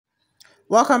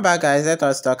Welcome back, guys. Let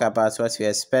us talk about what we're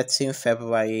expecting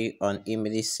February on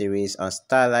Imlie series on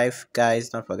Starlife. Guys,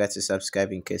 don't forget to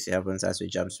subscribe in case you haven't as we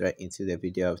jump right into the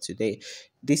video of today.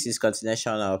 This is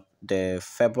continuation of the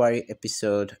February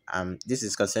episode. This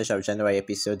is continuation of January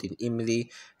episode in Imlie,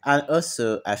 and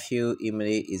also I feel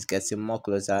Imlie is getting more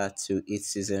closer to its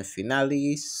season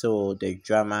finale, so the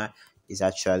drama is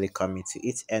actually coming to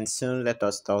its end soon. Let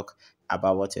us talk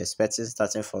about what we're expecting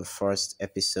starting from first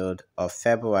episode of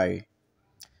February.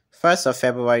 First of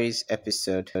February's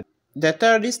episode. The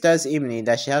terrorist tells Imni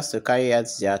that she has to carry out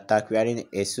the attack wearing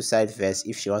a suicide vest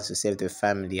if she wants to save the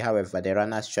family. However, the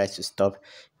runners try to stop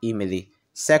Emily.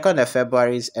 Second of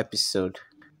February's episode.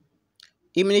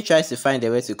 Emily tries to find a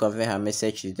way to convey her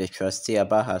message to the trustee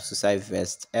about her suicide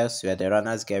vest. Elsewhere, the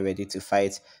runners get ready to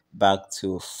fight back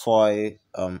to foil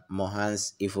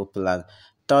Mohan's evil plan.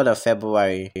 3rd of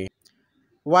February.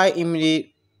 Why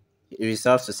Emily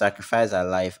resolves to sacrifice her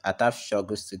life, Ataf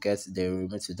struggles to get the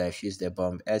remote to defuse the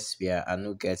bomb. Elsewhere,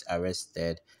 Anu gets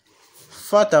arrested.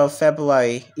 4th of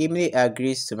February, Emily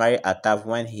agrees to marry Ataf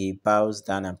when he bows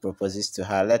down and proposes to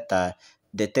her. Later,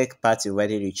 they take part in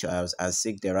wedding rituals and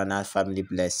seek the Rana family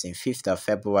blessing. 5th of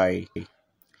February,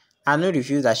 Anu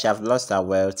reveals that she has lost her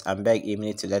wealth and begs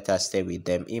Emily to let her stay with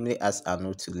them. Emily asks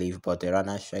Anu to leave, but the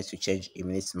Rana tries to change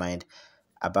Emily's mind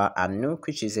about Anu,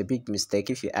 which is a big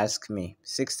mistake if you ask me.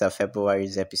 6th of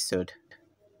February's episode.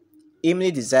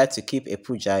 Imli decides to keep a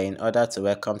puja in order to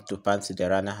welcome Tupan to the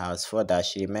Rana house. Further,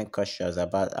 she remained cautious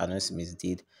about Anu's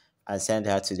misdeed and sent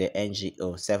her to the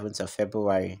NGO. 7th of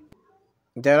February.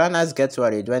 The runners get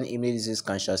worried when Imli loses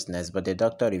consciousness, but the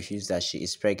doctor reveals that she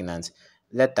is pregnant.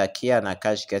 Later, Kia and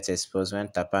Akash get exposed when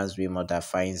Tapan's real mother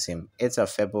finds him. 8th of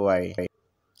February.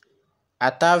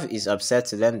 Atav is upset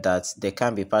to learn that they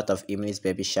can't be part of Imli's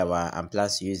baby shower and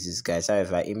plans to use these guys.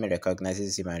 However, Imli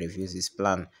recognizes him and reviews his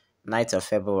plan. 9th of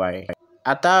February.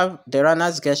 Atav, the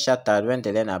runners get shattered when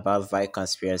they learn about Vi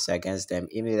conspiracy against them.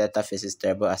 Imli later faces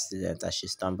terrible accident as she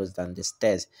stumbles down the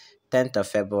stairs. 10th of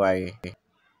February.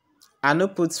 Anu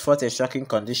puts forth a shocking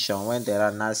condition when the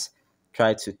runners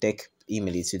try to take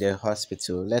Emily to the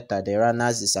hospital. Later, the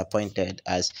runners disappointed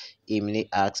as Emily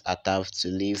asks Atav to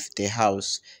leave the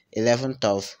house. 11th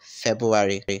of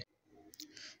February.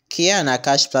 Kia and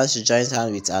Akash plans to join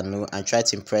hands with Anu and try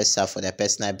to impress her for their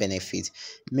personal benefit.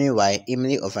 Meanwhile,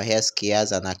 Emily overhears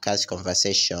Kia's and Akash's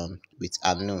conversation with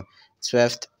Anu.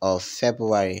 12th of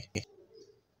February.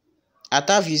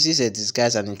 Atav uses a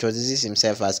disguise and introduces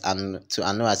himself to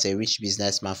Anu as a rich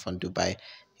businessman from Dubai.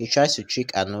 He tries to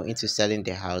trick Anu into selling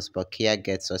the house, but Kia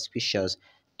gets suspicious.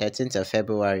 13th of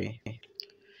February.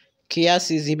 Kia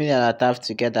sees Emily and Atav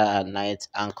together at night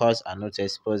and calls Anu to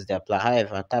expose their plan.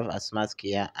 However, Atav outsmarts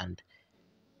Kia and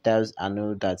tells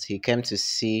Anu that he came to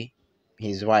see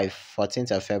his wife.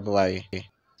 14th of February.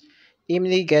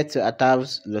 Imli gets to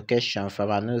Atav's location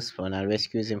from Anu's phone and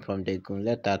rescues him from the goon.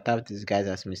 Later, Atav, disguised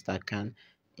as Mr. Khan,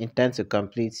 intends to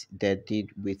complete the deed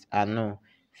with Anu.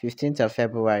 15th of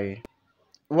February.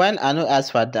 When Anu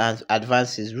asks for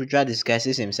advances, Rudra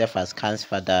disguises himself as Khan's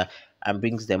father and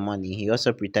brings the money. He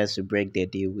also pretends to break the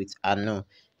deal with Anu.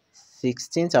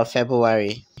 16th of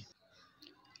February.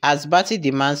 As Batty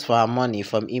demands for her money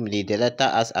from Imli, the letter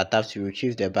asks Ataf to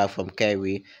retrieve the bag from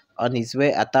Kerry. On his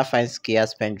way, Ataf finds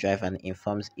Kia's pen drive and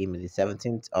informs Imli.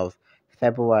 17th of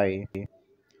February.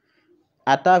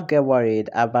 Ataf gets worried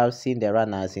about seeing the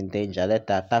runners in danger.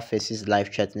 Later, Ataf faces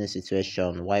life-threatening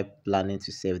situation while planning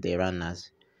to save the runners.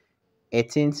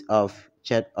 18th of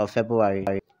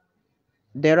February.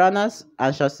 The runners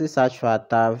anxiously search for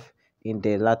Atav in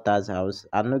the latter's house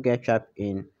and no get trapped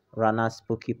in Rana's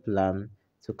spooky plan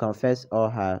to confess all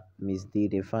her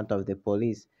misdeed in front of the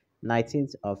police.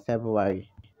 19th of February.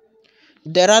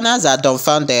 The runners are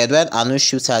dumbfounded when Anu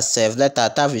shoots herself. Later,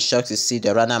 Atav is shocked to see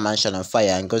the runner mansion on fire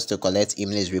and goes to collect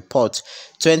Imli's report.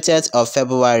 20th of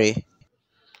February.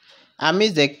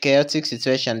 Amidst the chaotic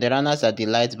situation, the runners are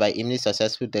delighted by Imli's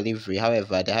successful delivery.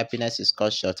 However, their happiness is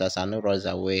cut short as Anu runs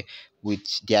away with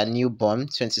their newborn.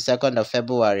 22nd of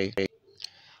February.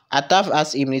 Ataf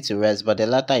asks Imli to rest, but the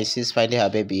latter insists finding her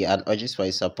baby and urges for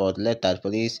his support. Later,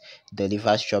 police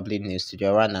delivers troubling news to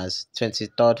the runners.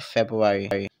 23rd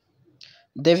February.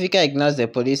 Devika ignores the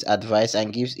police advice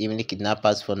and gives Imli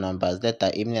kidnappers' phone numbers.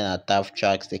 Later, Imli and Ataf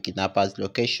tracks the kidnappers'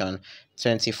 location.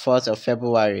 24th of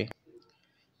February.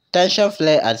 Tension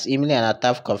flares as Imli and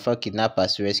Ataf confront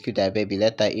kidnappers to rescue their baby.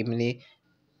 Later, Imli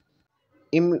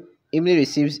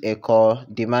receives a call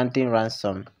demanding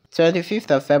ransom.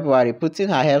 25th of February, putting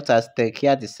her health at stake,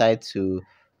 Kia decides to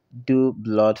do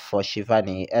blood for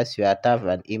Shivani. Elsewhere, Ataf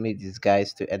and Imli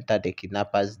disguise to enter the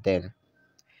kidnappers' den.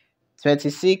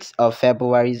 26th of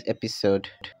February's episode.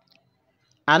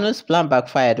 Anu's plan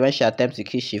backfired when she attempts to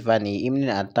kill Shivani. Imli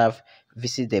and Tav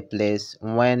visit the place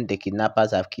when the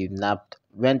kidnappers have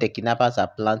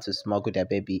planned to smuggle their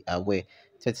baby away.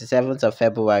 27th of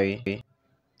February.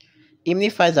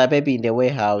 Imli finds her baby in the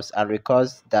warehouse and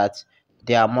recalls that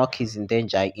there are more kids in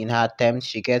danger. In her attempt,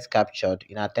 she gets captured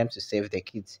in her attempt to save the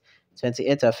kids.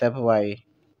 28th of February.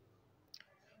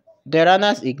 The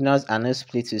runners ignore Anu's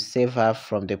plea to save her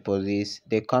from the police.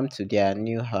 They come to their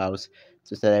new house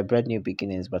to celebrate new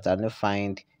beginnings, but Anu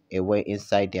find a way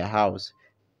inside their house.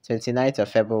 29th of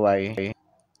February.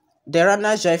 The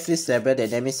runners joyfully celebrate the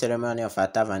naming ceremony of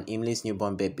Atav and Imli's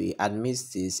newborn baby.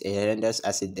 Amidst this, a horrendous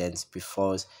accident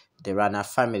befalls the runner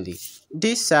family.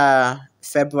 These are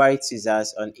February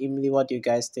teasers on Imli. What do you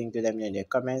guys think? Do let me know in the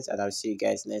comments, and I'll see you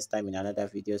guys next time in another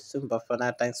video soon. But for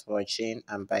now, thanks for watching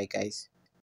and bye, guys.